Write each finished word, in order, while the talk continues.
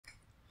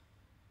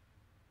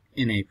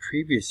In a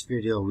previous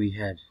video, we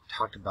had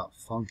talked about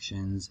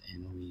functions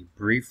and we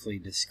briefly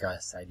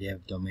discussed the idea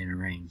of domain and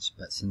range.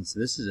 But since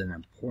this is an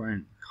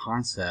important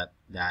concept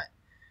that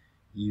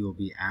you will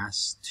be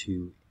asked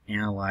to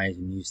analyze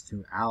and use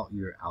throughout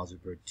your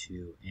Algebra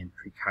 2 and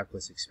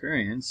pre-calculus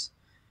experience,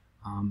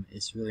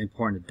 it's really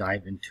important to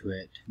dive into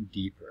it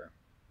deeper.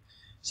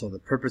 So the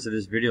purpose of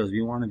this video is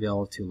we want to be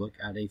able to look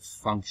at a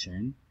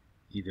function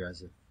either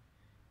as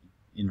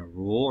in a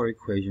rule or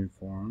equation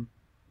form,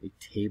 a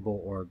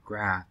table or a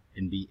graph,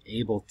 and be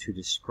able to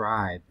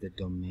describe the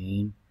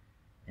domain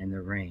and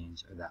the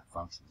range of that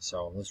function.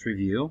 So let's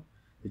review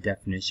the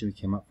definition we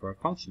came up for a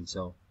function.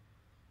 So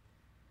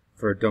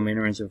for a domain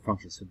and range of a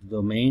function, so the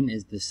domain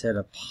is the set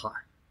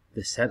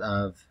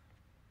of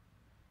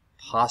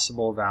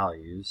possible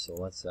values. So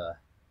let's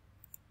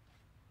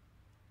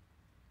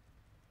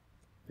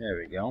there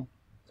we go.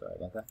 Sorry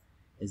about that.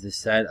 Is the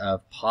set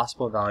of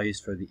possible values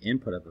for the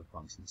input of a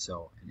function.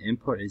 So an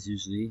input is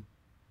usually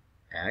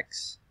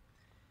x.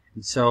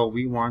 And so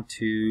we want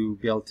to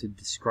be able to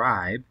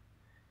describe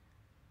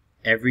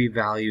every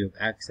value of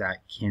x that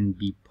can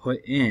be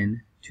put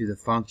in to the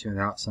function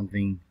without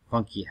something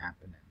funky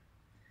happening.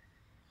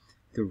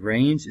 The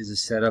range is a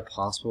set of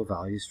possible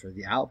values for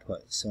the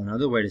output. So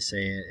another way to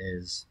say it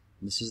is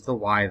this is the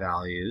y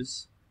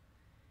values,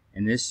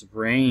 and this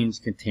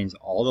range contains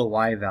all the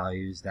y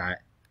values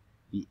that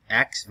the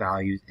x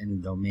values in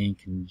the domain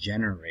can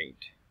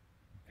generate.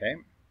 Okay?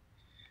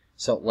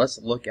 So let's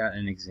look at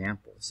an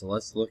example. So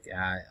let's look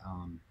at,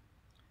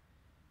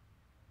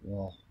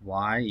 well,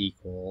 y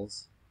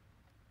equals,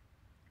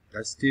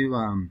 let's do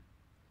the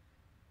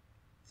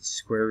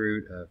square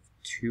root of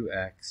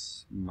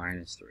 2x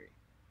minus 3.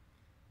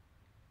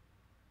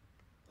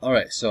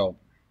 Alright, so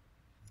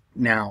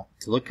now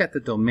to look at the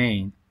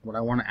domain, what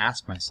I want to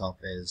ask myself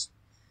is,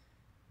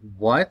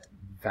 what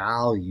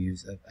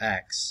values of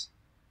x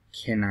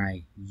can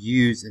I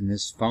use in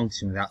this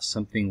function without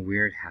something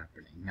weird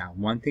happening? Now,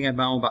 one thing I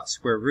know about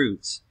square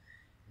roots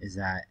is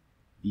that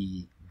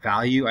the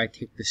value I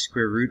take the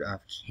square root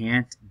of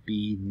can't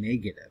be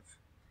negative.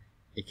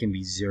 It can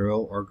be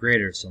 0 or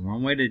greater. So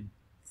one way to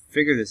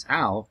figure this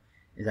out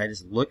is I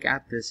just look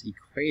at this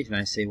equation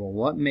and I say, well,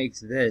 what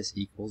makes this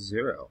equal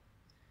 0?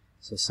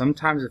 So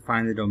sometimes to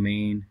find the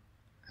domain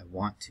I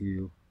want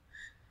to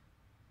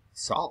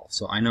solve.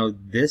 So I know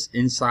this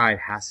inside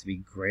has to be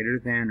greater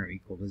than or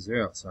equal to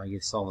 0. So I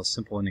can solve a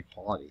simple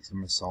inequality. So I'm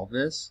going to solve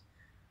this.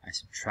 I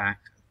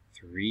subtract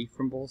 3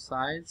 from both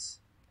sides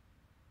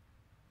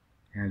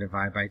and I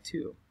divide by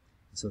 2.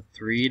 So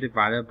 3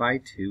 divided by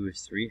 2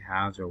 is 3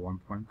 halves or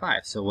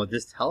 1.5. So what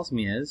this tells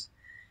me is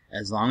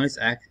as long as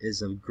x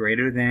is of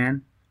greater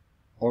than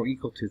or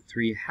equal to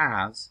 3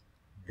 halves,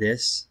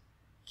 this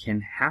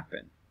can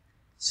happen.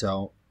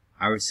 So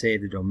I would say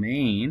the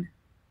domain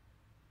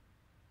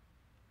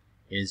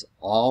is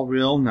all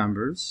real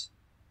numbers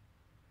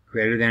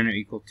greater than or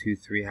equal to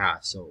 3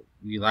 halves.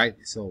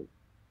 So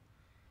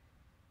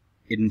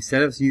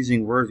instead of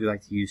using words, we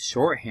like to use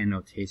shorthand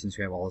notations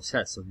to have all the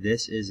sets. So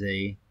this is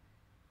a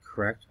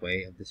correct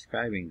way of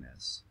describing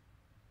this.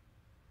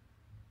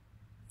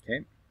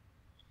 Okay.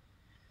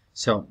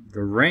 So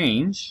the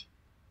range.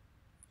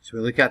 So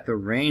we look at the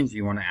range.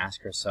 We want to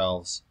ask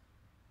ourselves,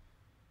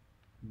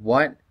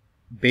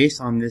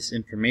 based on this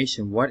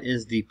information, what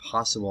is the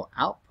possible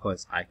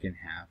outputs I can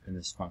have in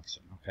this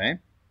function? Okay.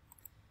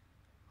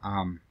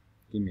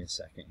 Give me a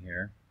second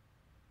here.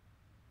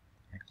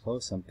 I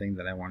closed something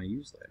that I want to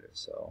use later,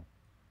 so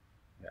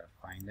I gotta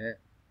find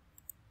it.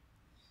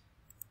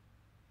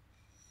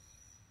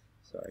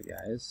 Sorry,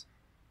 guys.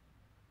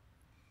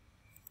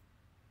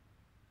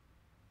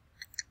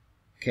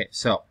 Okay,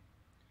 so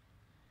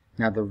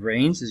now the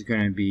range is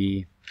going to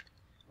be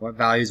what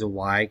values of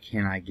y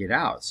can I get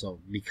out? So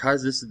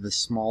because this is the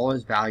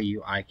smallest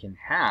value I can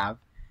have,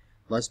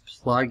 let's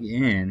plug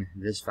in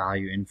this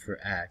value in for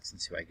x and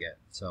see what I get.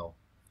 So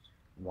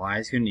y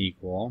is going to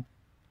equal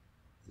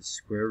the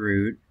square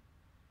root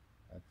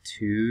of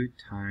 2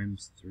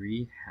 times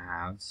 3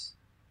 halves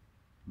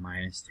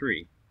minus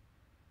 3.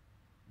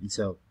 And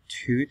so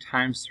 2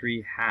 times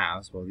 3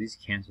 halves, well, these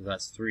cancel,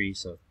 that's 3,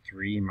 so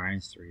 3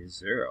 minus 3 is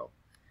 0.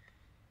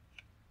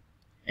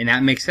 And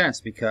that makes sense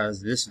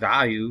because this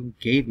value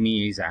gave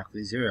me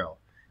exactly 0.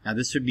 Now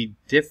this would be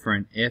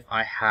different if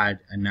I had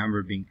a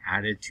number being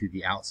added to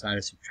the outside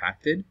or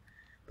subtracted.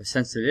 But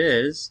since it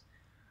is,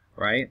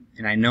 right,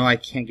 and I know I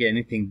can't get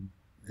anything,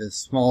 the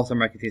smallest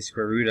number I can take the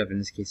square root of in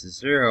this case is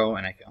 0,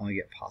 and I can only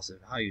get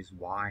positive values,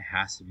 y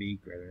has to be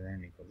greater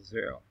than or equal to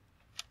 0.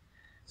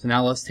 So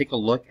now let's take a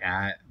look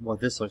at what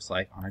this looks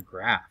like on a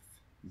graph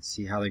and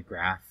see how the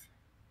graph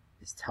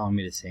is telling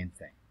me the same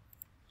thing.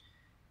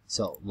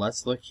 So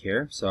let's look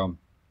here. So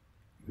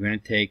we're going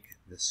to take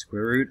the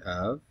square root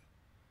of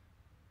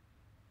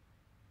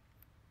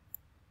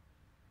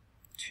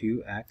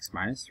 2x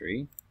minus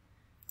 3.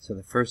 So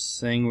the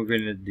first thing we're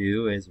going to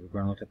do is we're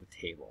going to look at the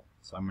table.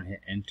 So I'm going to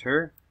hit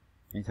enter.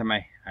 Anytime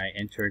I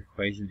enter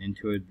equation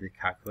into the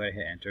calculator, I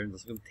hit enter.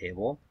 Let's look at the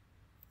table.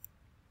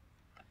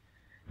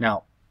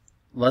 Now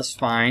let's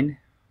find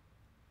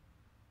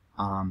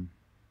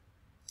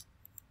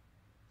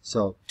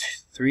So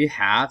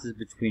 3/2 is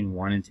between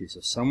 1 and 2.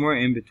 So somewhere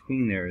in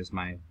between there is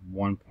my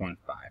 1.5,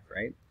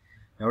 right?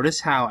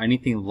 Notice how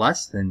anything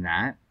less than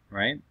that,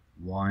 right?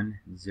 1,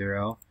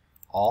 0,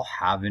 all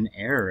have an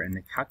error in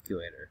the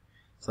calculator.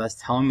 So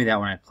that's telling me that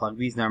when I plug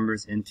these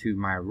numbers into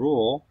my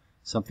rule,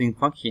 something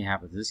funky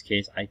happens. In this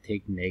case, I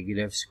take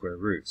negative square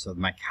root. So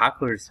my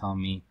calculator is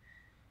telling me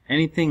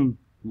anything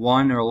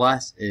 1 or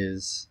less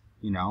is,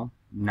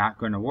 not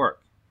going to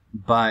work.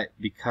 But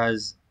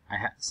because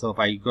so if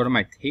I go to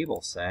my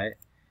table set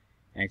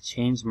and I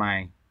change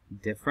my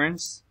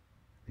difference,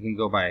 I can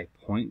go by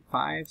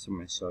 0.5. So I'm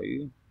going to show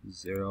you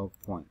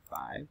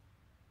 0.5.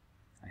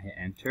 I hit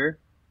enter.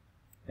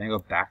 Then I go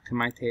back to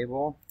my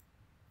table.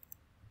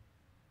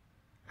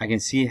 I can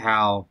see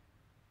how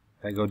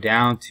if I go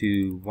down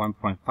to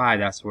 1.5,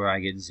 that's where I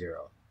get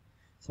 0.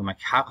 So my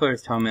calculator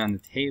is telling me on the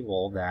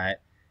table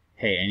that,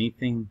 hey,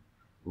 anything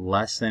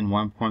less than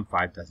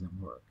 1.5 doesn't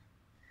work.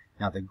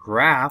 Now the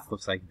graph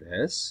looks like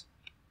this.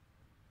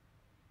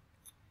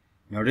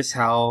 Notice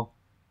how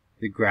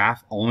the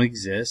graph only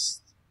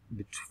exists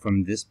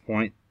from this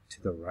point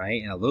to the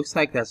right, and it looks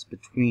like that's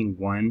between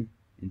 1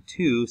 and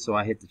 2, so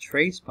I hit the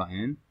trace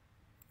button.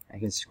 I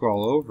can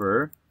scroll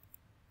over,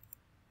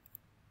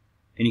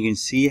 and you can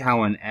see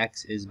how when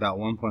x is about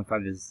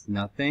 1.5 is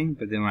nothing,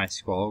 but then when I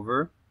scroll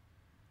over,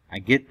 I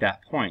get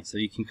that point. So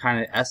you can kind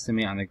of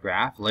estimate on the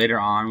graph. Later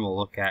on, we'll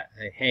look at,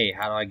 hey,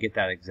 how do I get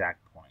that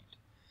exact point?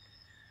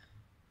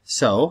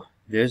 So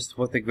there's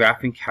what the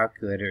graphing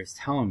calculator is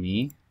telling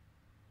me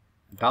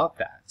about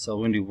that. So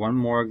we're going to do one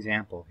more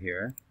example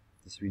here,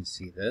 just so we can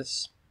see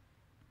this.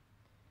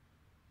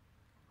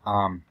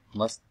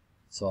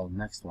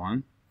 Next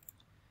one.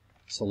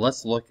 So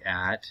let's look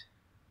at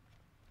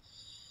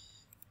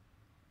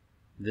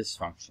this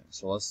function.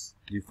 So let's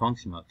do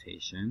function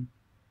notation.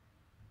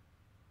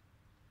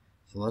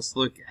 So let's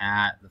look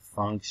at the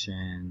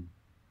function,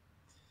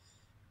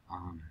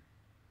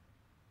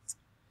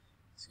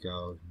 let's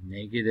go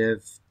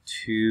negative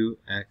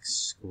 2x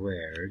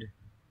squared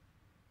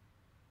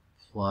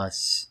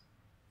plus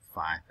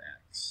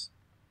 5x.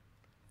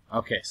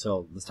 Okay,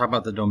 so let's talk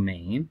about the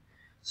domain.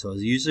 So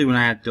usually when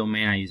I have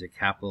domain, I use a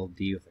capital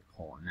D with a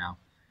colon. Now,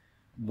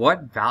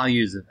 what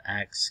values of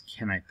x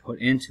can I put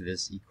into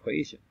this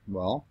equation?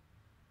 Well,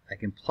 I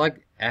can plug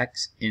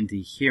x into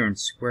here and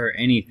square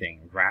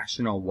anything,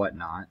 rational,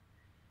 whatnot.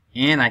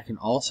 And I can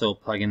also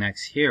plug in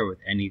x here with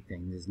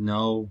anything. There's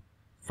no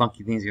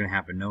funky things going to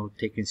happen. No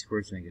taking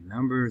squares to negative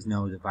numbers,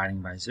 no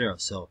dividing by 0.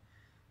 So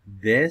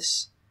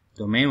this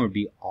domain would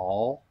be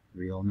all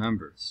real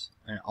numbers.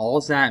 And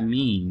all that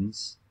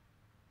means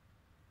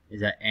is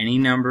that any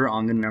number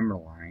on the number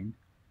line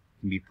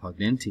can be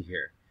plugged into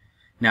here.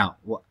 Now,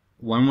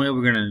 one way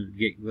we're going to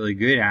get really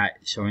good at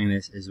showing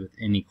this is with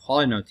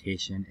inequality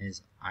notation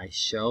is I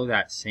show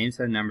that same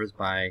set of numbers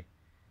by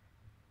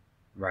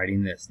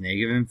writing this,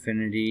 negative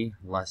infinity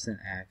less than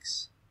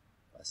x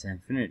less than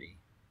infinity.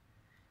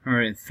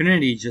 Remember,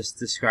 infinity just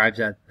describes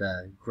that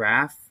the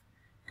graph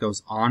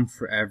goes on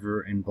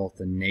forever in both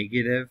the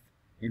negative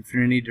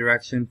infinity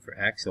direction for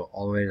x, so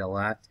all the way to the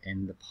left,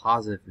 and the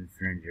positive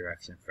infinity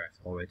direction for x,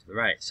 all the way to the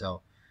right.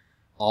 So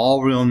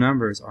all real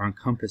numbers are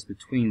encompassed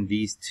between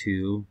these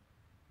two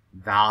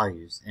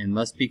values. And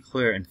let's be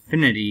clear,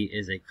 infinity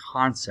is a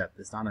concept,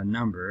 it's not a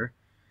number.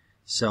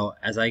 So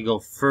as I go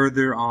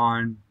further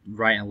on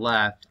right and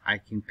left, I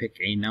can pick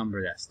a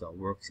number that still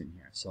works in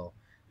here. So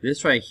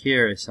this right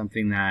here is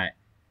something that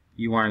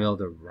you want to be able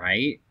to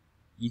write.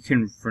 You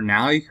can, for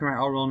now, you can write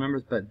all real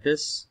numbers, but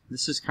this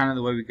is kind of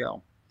the way we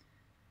go.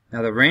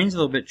 Now the range is a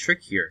little bit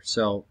trickier.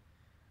 So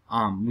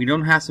we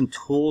don't have some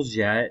tools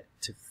yet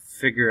to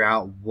figure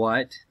out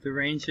what the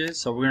range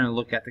is. So we're going to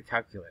look at the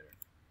calculator.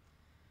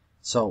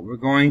 So we're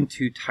going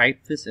to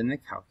type this in the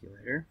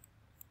calculator.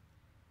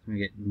 We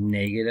get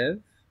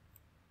negative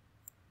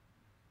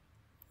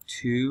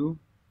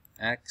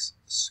 2x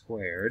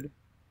squared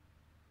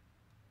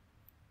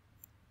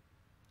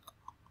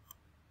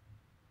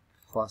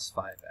plus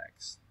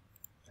 5x.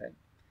 Okay.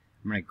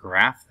 I'm going to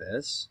graph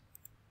this.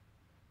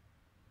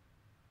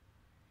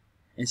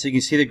 And so you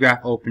can see the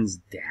graph opens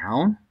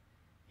down.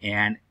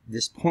 And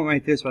this point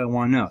right there is what I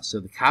want to know. So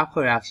the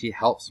calculator actually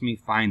helps me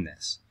find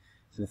this.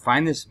 So to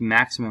find this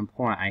maximum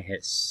point, I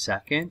hit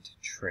second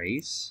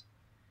trace.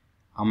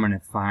 I'm going to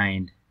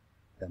find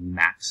the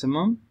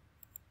maximum.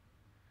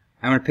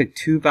 I'm going to pick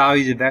two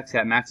values of x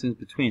that maximum is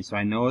between. So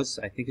I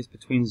think it's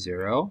between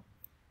 0.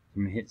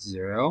 I'm going to hit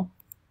 0.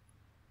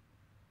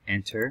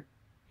 Enter.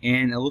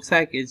 And it looks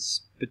like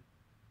it's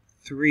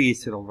 3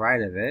 to the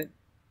right of it.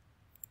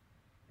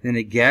 Then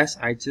to guess,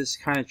 I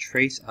just kind of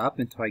trace up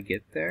until I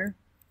get there.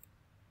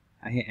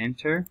 I hit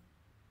enter.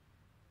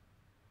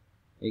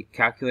 It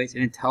calculates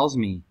and it tells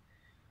me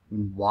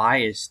when y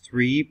is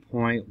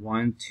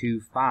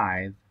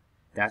 3.125,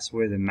 that's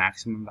where the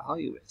maximum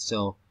value is.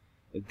 So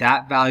if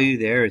that value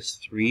there is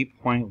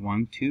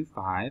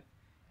 3.125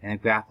 and the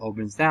graph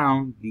opens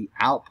down, the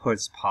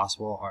outputs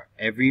possible are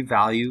every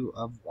value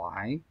of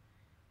y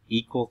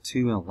equal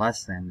to and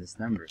less than this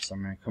number. So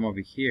I'm going to come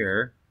over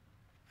here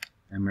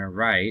I'm going to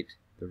write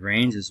the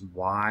range is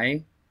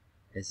y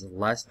is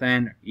less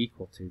than or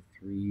equal to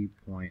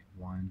 3.125.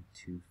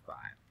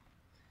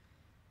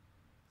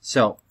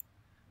 So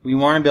we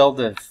want to be able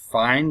to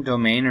find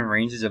domain and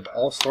ranges of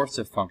all sorts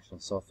of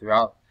functions. So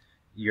throughout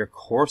your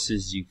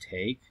courses you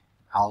take,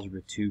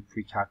 Algebra 2,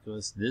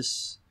 Pre-Calculus,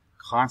 this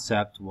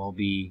concept will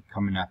be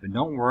coming up. And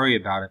don't worry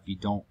about if you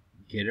don't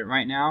get it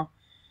right now.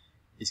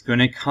 It's going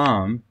to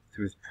come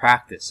through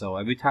practice. So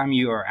every time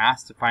you are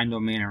asked to find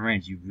domain and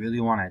range, you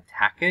really want to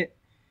attack it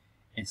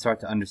and start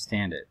to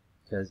understand it,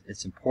 because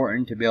it's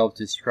important to be able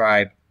to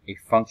describe a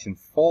function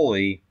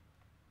fully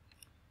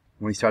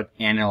when we start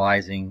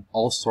analyzing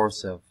all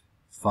sorts of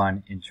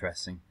fun,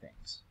 interesting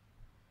things.